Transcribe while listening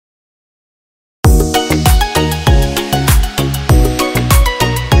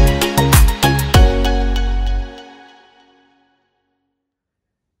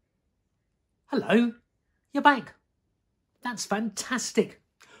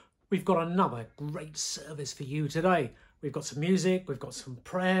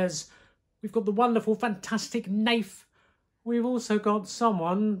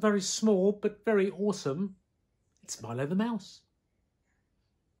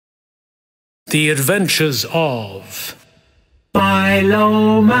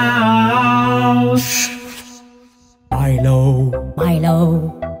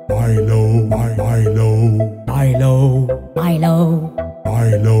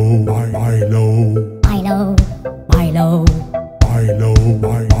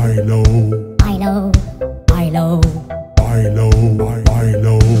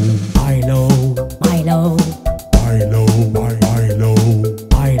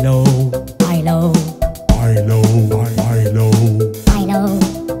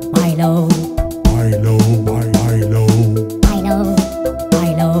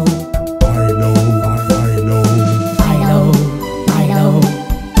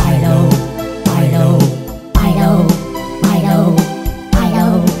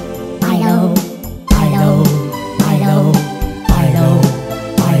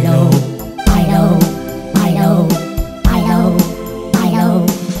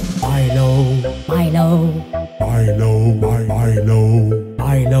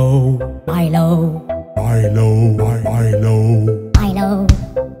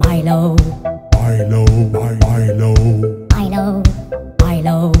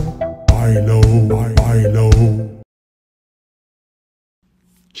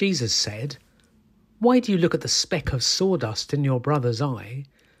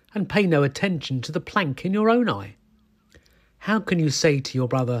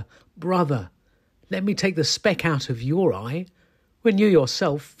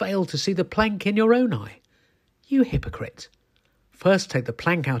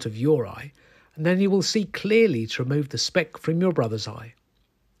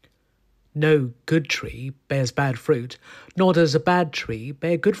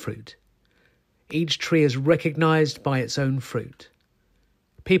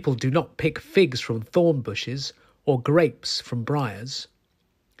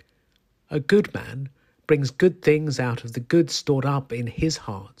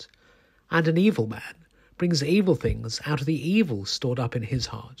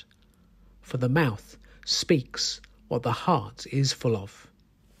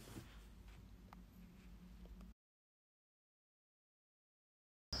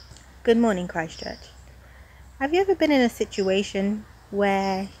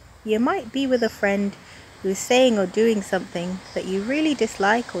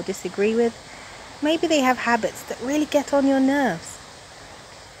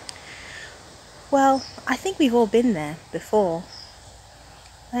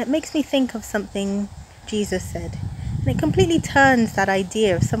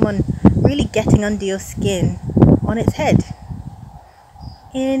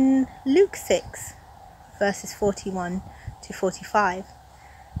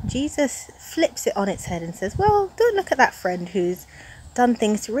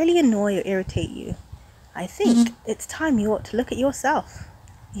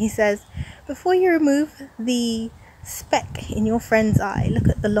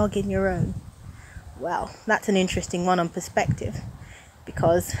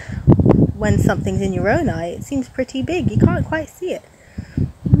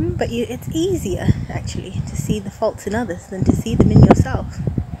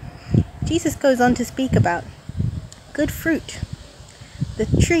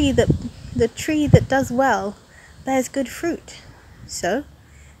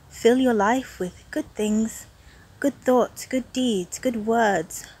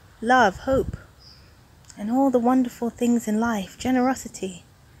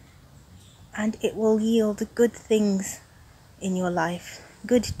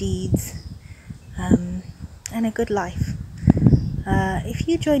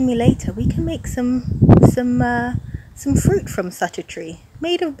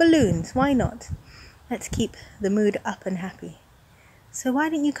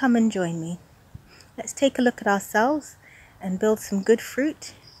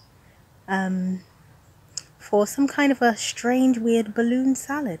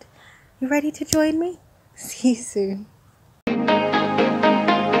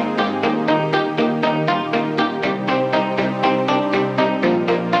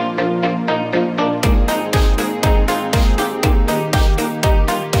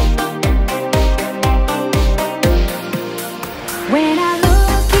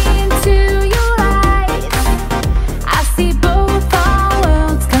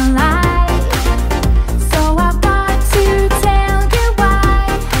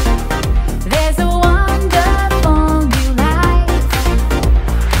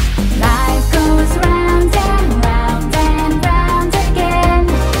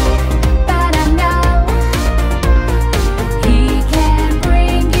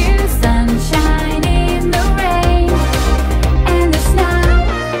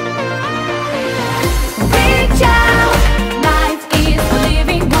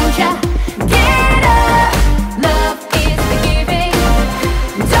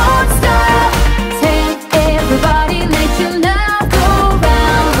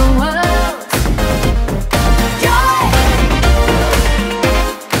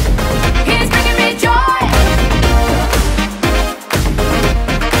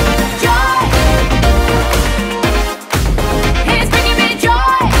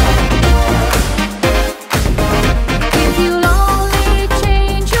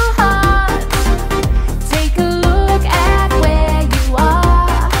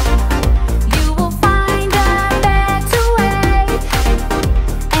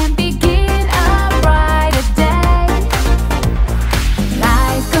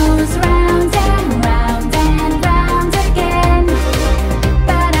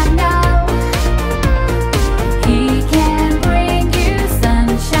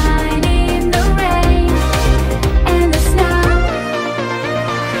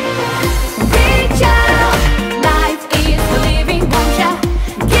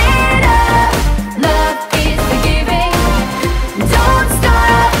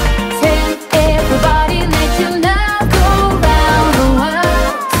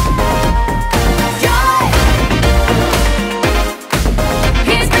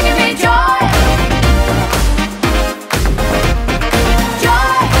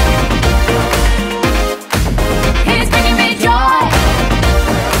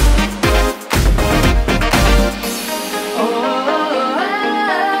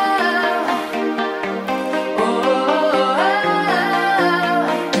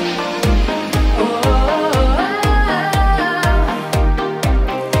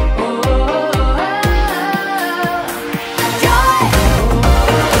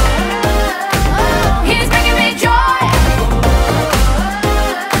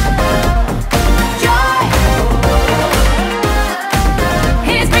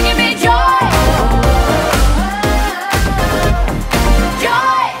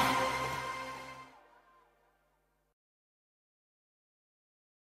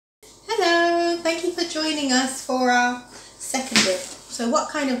joining us for our second bit. So what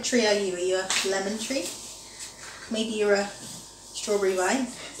kind of tree are you? Are you a lemon tree? Maybe you're a strawberry vine?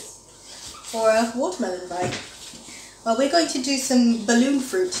 Or a watermelon vine? Well, we're going to do some balloon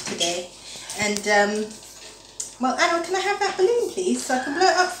fruit today. And, well, Anna, can I have that balloon, please, so I can blow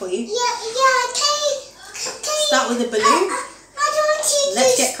it up for you? Yeah, Start with a balloon.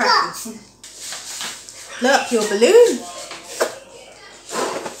 Let's get cracking. Blow up your balloon.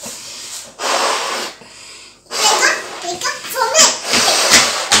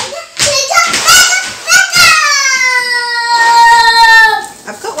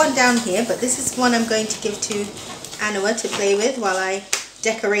 I've got one down here, but this is one I'm going to give to Anua to play with while I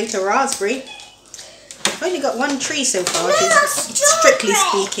decorate a raspberry. I've only got one tree so far, which is, strictly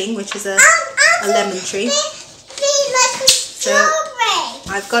speaking, which is a lemon tree. So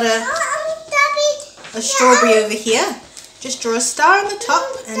I've got a strawberry over here. Just draw a star on the top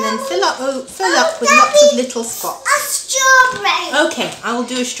and then fill up with lots of little spots. A strawberry. Okay, I will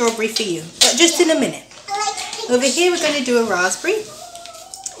do a strawberry for you, but just in a minute. Over here we're going to do a raspberry.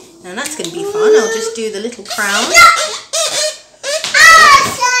 Now that's going to be fun. I'll just do the little crown.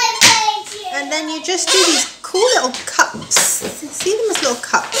 And then you just do these cool little cups. See them as little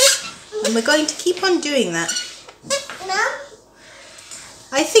cups. And we're going to keep on doing that.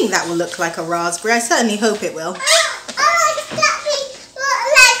 I think that will look like a raspberry. I certainly hope it will. I like that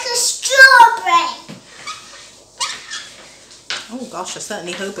like a strawberry. Oh gosh, I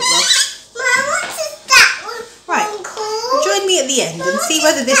certainly hope it will. Mom, what is that one? Right, Called? join me at the end and see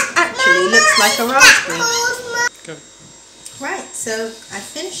whether this actually looks like a raspberry. Right, so I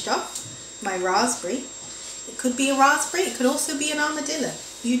finished off my raspberry. It could be a raspberry, it could also be an armadillo.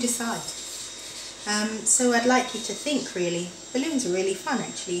 You decide. So I'd like you to think, really. Balloons are really fun,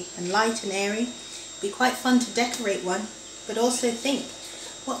 actually, and light and airy. Be quite fun to decorate one, but also think,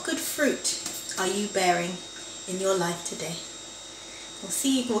 what good fruit are you bearing in your life today?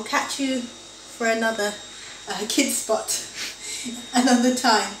 We'll catch you for another kids spot another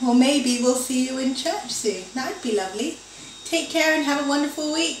time, or maybe we'll see you in church soon. That'd be lovely. Take care and have a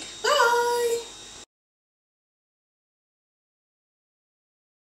wonderful week. Bye!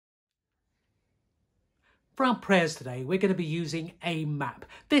 For our prayers today, we're going to be using a map.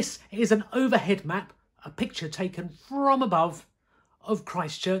 This is an overhead map, a picture taken from above of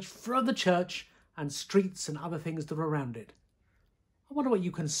Christchurch, from the church and streets and other things that are around it. I wonder what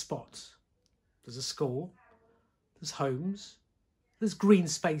you can spot. There's a school, there's homes, there's green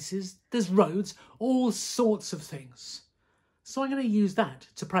spaces, there's roads, all sorts of things. So I'm going to use that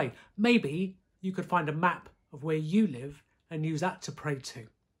to pray. Maybe you could find a map of where you live and use that to pray too.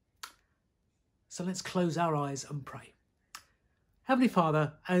 So let's close our eyes and pray. Heavenly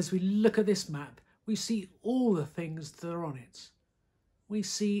Father, as we look at this map, we see all the things that are on it. We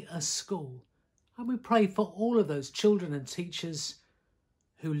see a school, and we pray for all of those children and teachers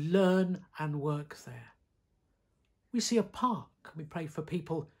who learn and work there. We see a park, and we pray for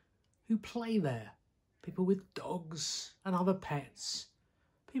people who play there, people with dogs and other pets,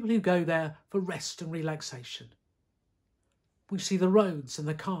 people who go there for rest and relaxation. We see the roads and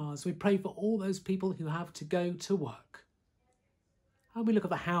the cars. We pray for all those people who have to go to work. And we look at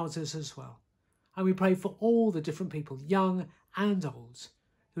the houses as well. And we pray for all the different people, young and old,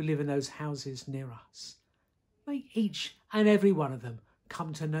 who live in those houses near us. May each and every one of them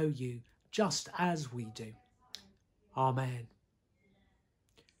come to know you just as we do. Amen.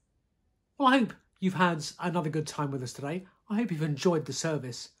 Well, I hope you've had another good time with us today. I hope you've enjoyed the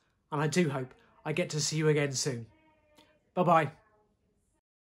service. And I do hope I get to see you again soon. Bye-bye.